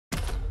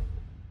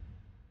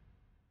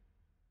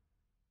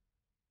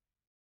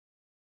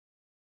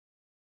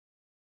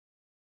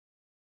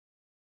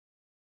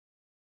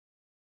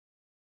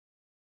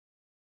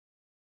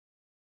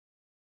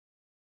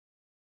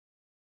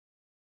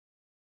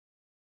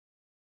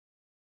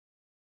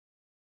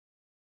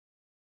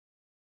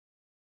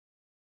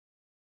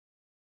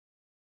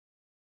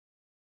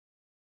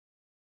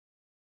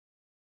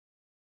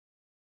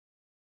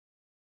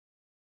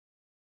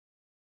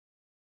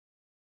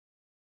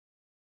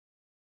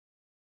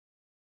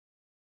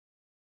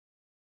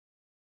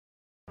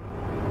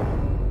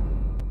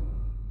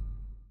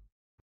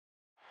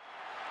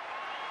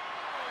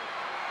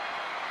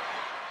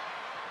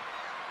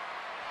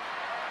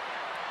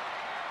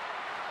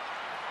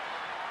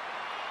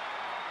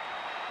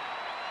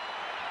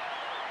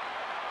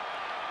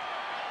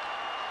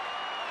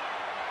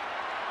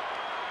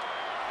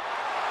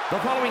The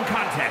following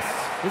contest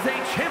is a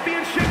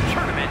championship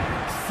tournament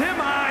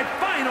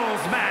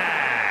semi-finals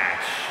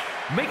match.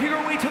 Making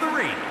her way to the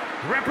ring,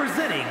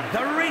 representing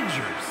the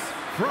Rangers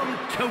from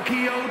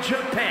Tokyo,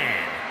 Japan,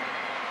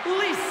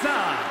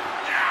 Lisa.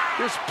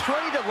 There's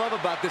plenty to love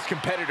about this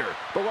competitor,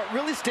 but what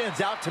really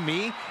stands out to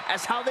me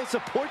is how they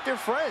support their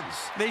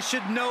friends. They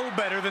should know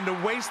better than to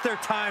waste their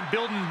time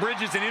building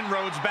bridges and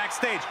inroads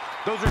backstage.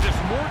 Those are just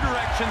more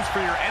directions for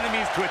your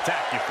enemies to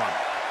attack you from.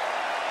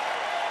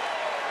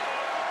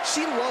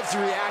 She loves the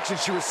reaction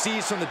she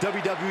receives from the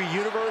WWE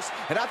Universe,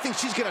 and I think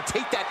she's going to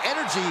take that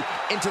energy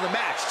into the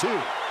match, too.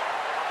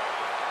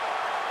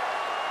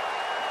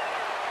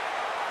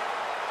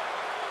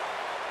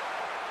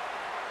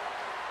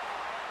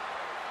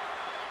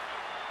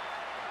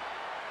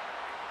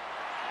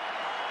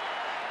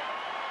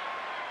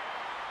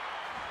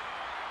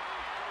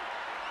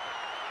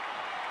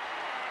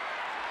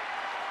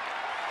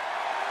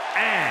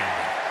 And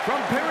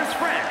from Paris,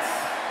 France,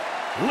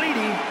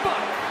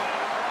 ladybug.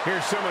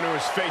 Here's someone who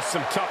has faced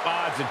some tough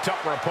odds and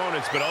tougher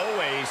opponents, but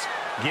always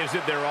gives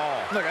it their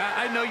all. Look,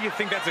 I know you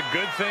think that's a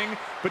good thing,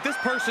 but this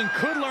person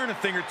could learn a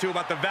thing or two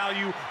about the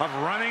value of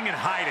running and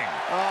hiding.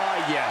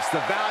 Yes, the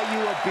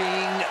value of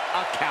being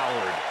a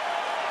coward.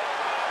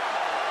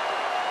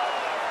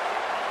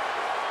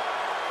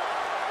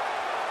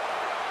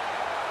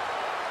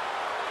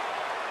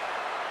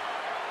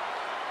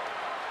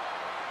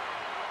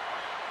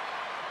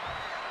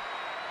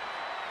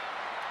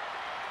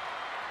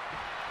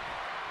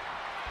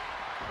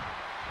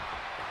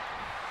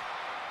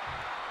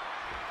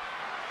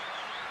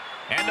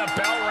 And the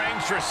bell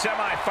rings for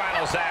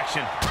semifinals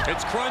action.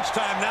 It's crunch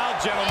time now,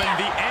 gentlemen.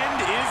 The end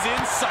is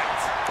in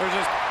sight. There's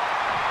just...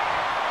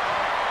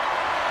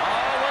 Oh,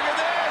 look at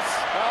this!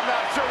 I'm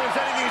not sure there's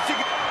anything she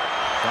can...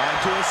 Trying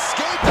to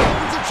escape. That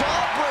was a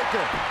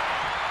jawbreaker.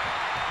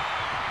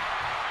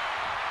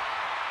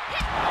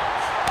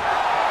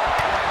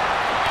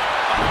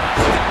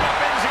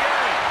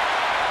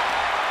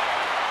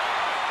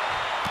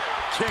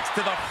 Kicks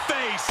to the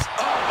face.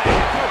 Oh, man.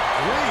 Good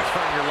grief.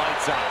 Turn your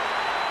lights out.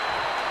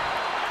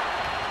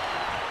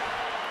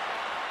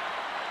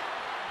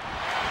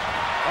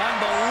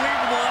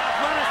 Unbelievable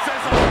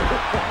athleticism.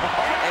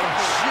 And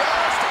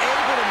just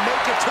able to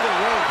make it to the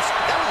ropes.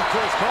 That was a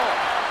close call.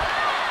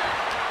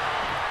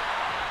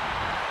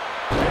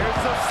 There's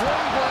the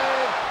sling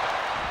blade.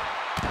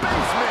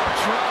 Basement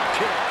drop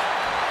kick.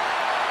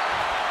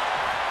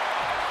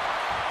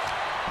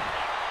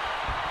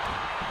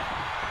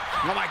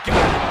 Oh, my God.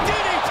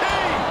 DDT.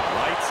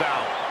 Lights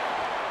out.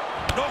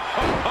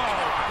 Oh,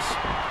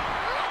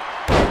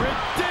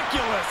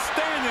 ridiculous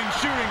standing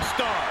shooting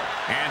star.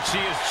 And she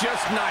is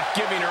just not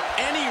giving her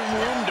any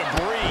room to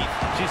breathe.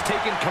 She's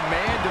taking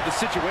command of the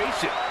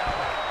situation.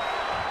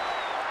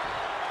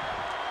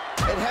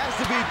 It has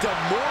to be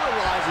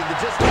demoralizing to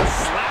just get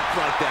slapped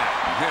like that.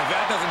 If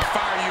that doesn't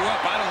fire you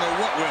up, I don't know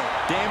what will.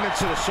 Damage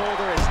to the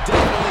shoulder is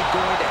definitely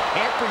going to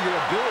hamper your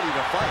ability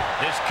to fight.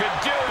 This could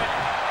do it.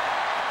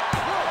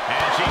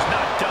 And she's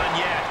not done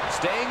yet.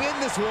 Staying in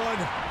this one.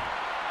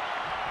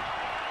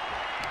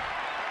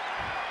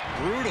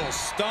 Brutal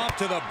stomp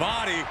to the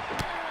body.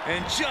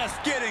 And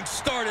just getting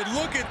started.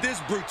 Look at this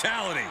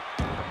brutality.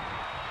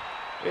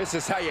 This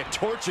is how you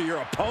torture your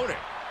opponent.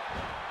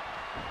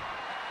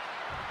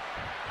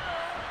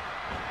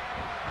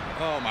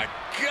 Oh, my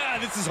God,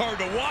 this is hard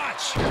to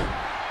watch.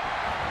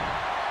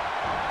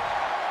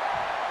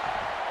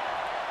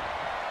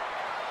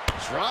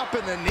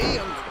 Dropping the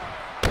knee.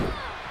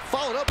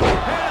 Followed up.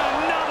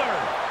 And another.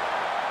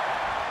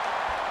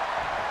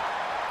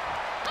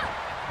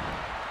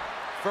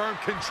 Firm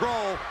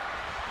control.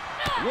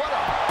 What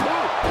a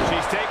boot.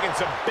 She's taking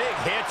some big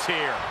hits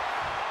here.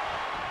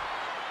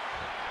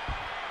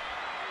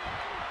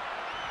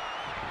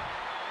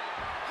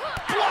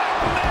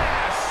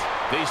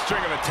 These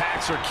string of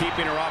attacks are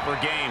keeping her off her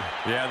game.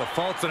 Yeah, the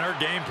faults in her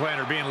game plan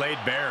are being laid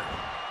bare.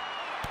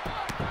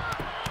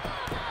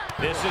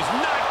 This is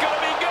not going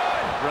to be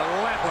good.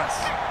 Relentless.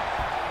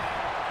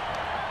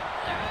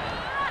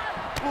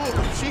 Ooh,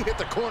 she hit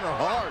the corner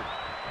hard.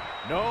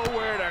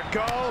 Nowhere to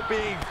go,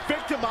 being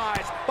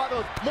victimized by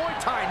those Muay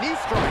Thai knee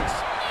strikes.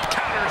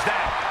 Counters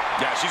that.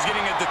 Yeah, she's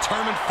getting a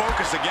determined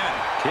focus again.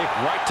 Kick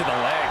right to the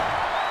leg.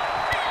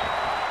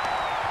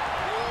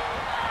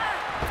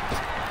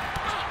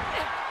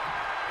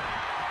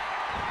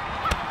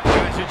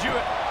 Did you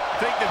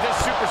think that this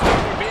superstar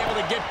would be able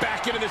to get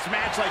back into this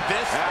match like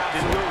this?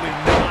 Absolutely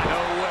not.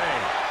 No way.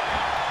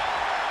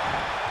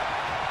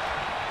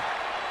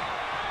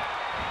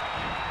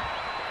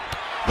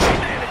 She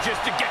manages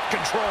to get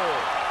control.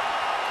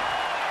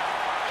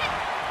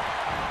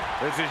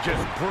 This is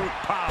just brute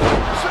power.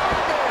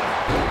 German!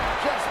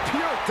 Just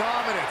pure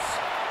dominance.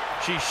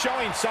 She's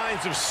showing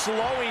signs of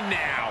slowing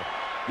now.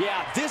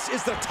 Yeah, this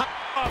is the top.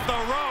 Off the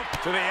rope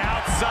to the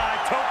outside.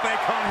 Tope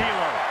con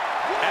hilo.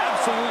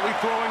 Absolutely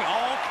throwing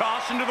all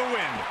caution to the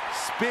wind.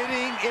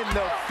 Spitting in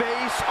the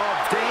face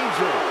of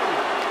danger.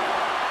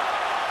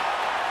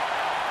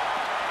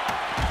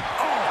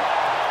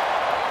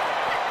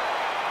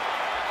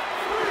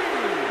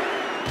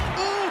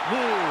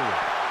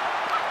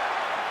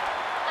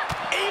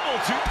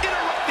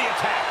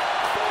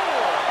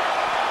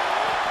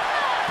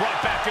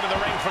 brought back into the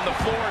ring from the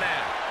floor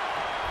now.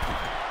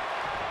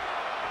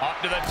 Up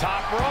to the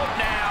top rope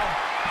now.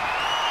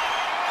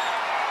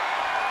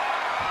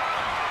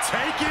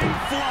 Taking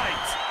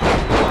flight.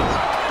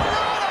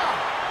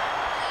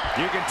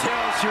 You can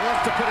tell she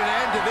wants to put an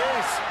end to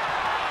this.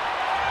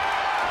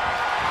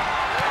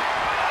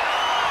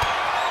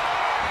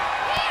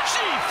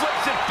 She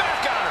flips it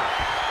back on her.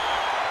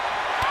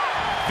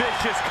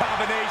 Vicious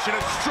combination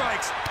of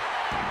strikes.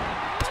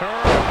 Turn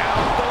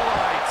out the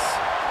lights.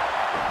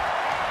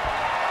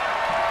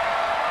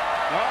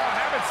 Oh,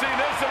 haven't seen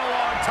this in a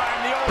long time.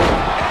 The old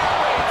air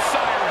raid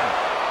siren.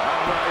 I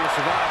don't know how you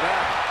survive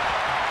that.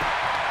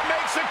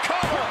 Makes a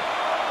cover.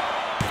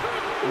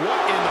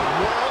 What in the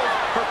world?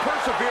 Her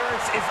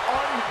perseverance is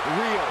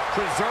unreal.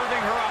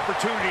 Preserving her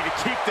opportunity to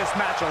keep this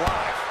match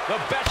alive. The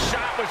best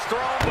shot was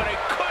thrown, but it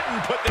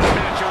couldn't put this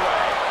match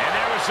away. And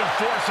there was some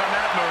force on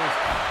that move.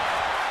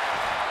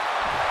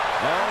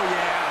 Oh,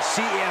 yeah.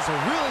 She is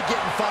really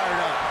getting fired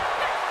up.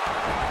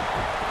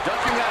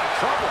 Ducking out of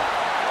trouble.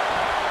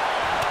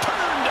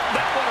 Turned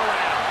that one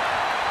around.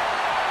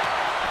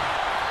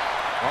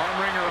 Arm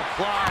wringer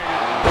applied.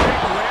 Big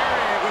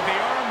lariat with the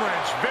arm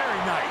wrench.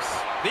 Very nice.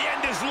 The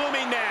end is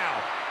looming now.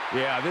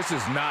 Yeah, this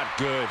is not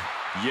good.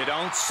 You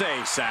don't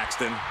say,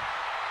 Saxton.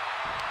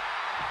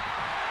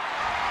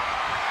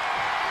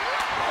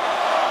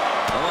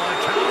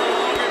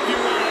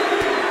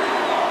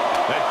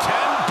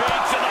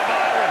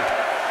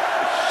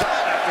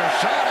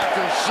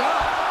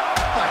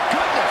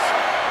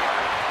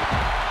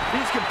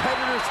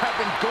 Competitors have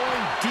been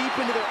going deep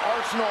into their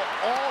arsenal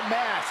all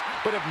match,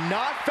 but have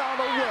not found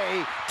a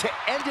way to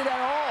end it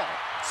at all.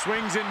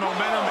 Swings in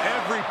momentum.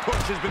 Every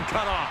push has been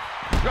cut off.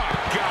 Oh,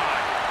 God.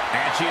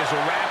 And she is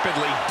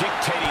rapidly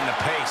dictating the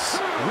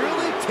pace.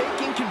 Really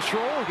taking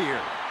control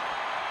here.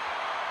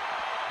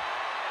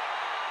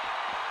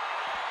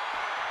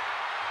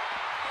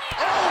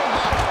 Oh,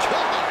 my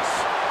gosh.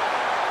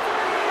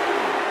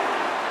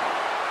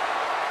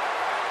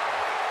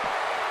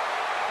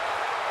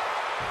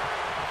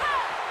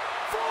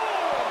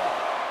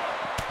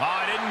 Oh,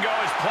 it didn't go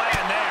as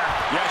planned there.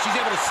 Yeah, she's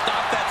able to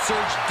stop that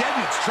surge dead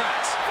in its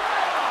tracks.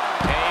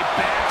 A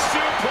back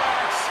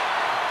suplex.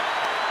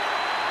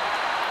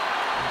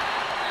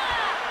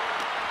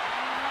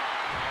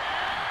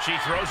 She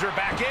throws her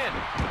back in.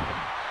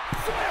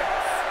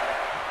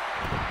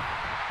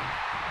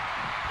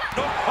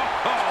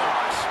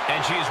 And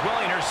she is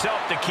willing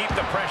herself to keep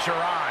the pressure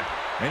on.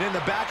 And in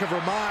the back of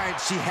her mind,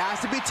 she has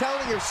to be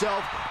telling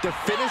herself to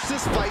finish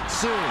this fight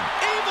soon.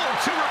 Able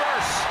to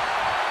reverse.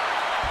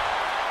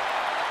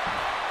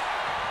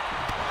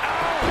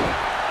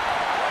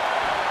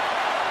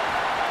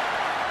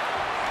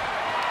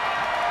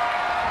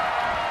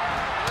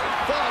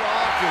 Fought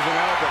off with an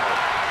elbow.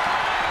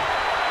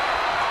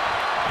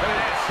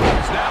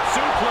 Snap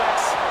suplex.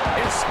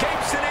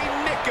 Escapes in a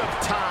nick of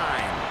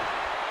time.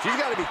 She's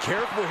got to be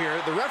careful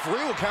here. The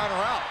referee will count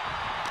her out.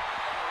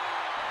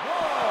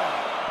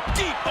 Whoa.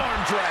 Deep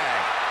arm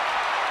drag.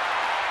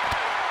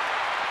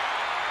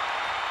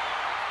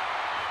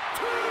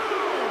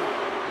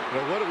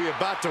 Now, what are we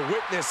about to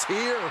witness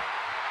here?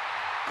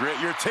 Grit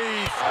your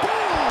teeth.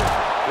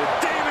 The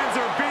demons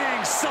are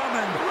being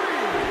summoned.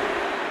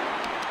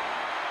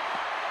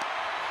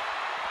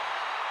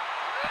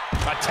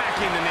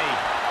 Attacking the knee.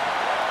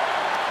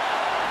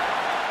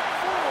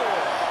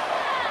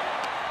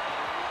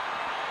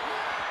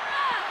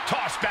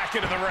 Tossed back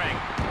into the ring.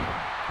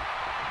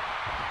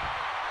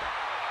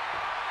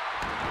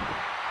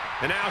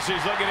 And now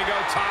she's looking to go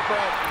top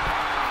rope.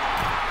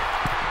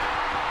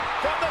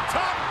 From the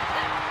top.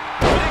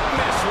 Big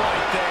miss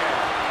right there.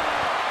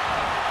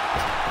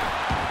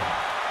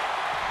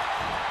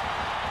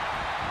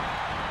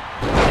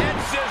 Head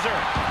scissor.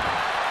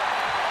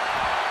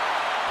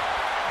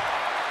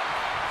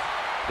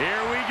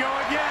 Here we go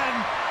again.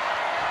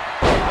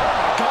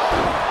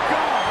 Gone.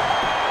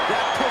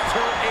 That puts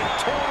her in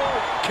total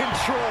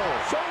control.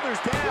 Shoulders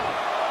down.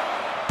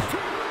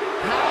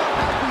 How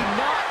have we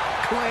not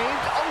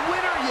claimed a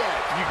winner yet?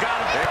 You got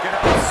to pick it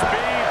up.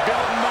 Speed,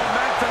 building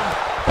momentum.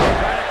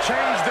 Trying to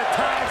change the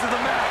tides of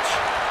the match.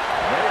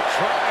 They're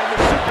trying. The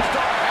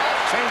superstar has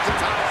changed the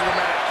tides of the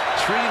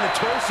match. Treating the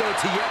torso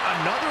to yet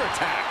another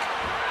attack.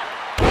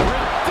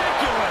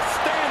 Ridiculous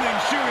standing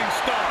shooting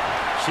star.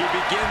 She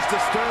begins to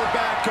stir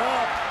back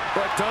up,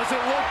 but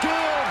doesn't look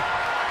good.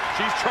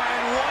 She's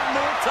trying one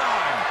more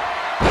time.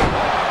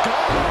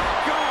 Gone.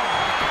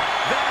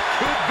 That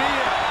could be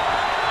it.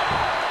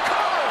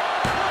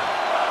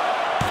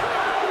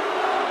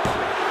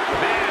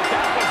 Man,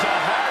 that was a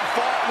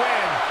hard-fought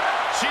win.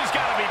 She's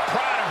got to be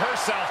proud of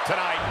herself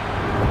tonight.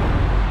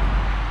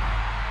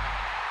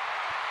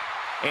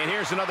 And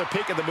here's another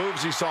peek at the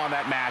moves you saw in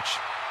that match.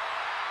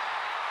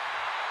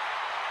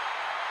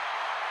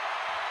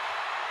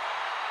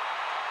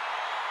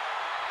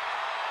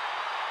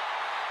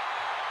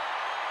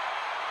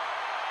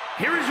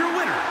 Here is your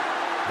winner,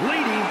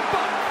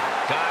 Ladybug.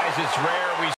 Guys, it's rare we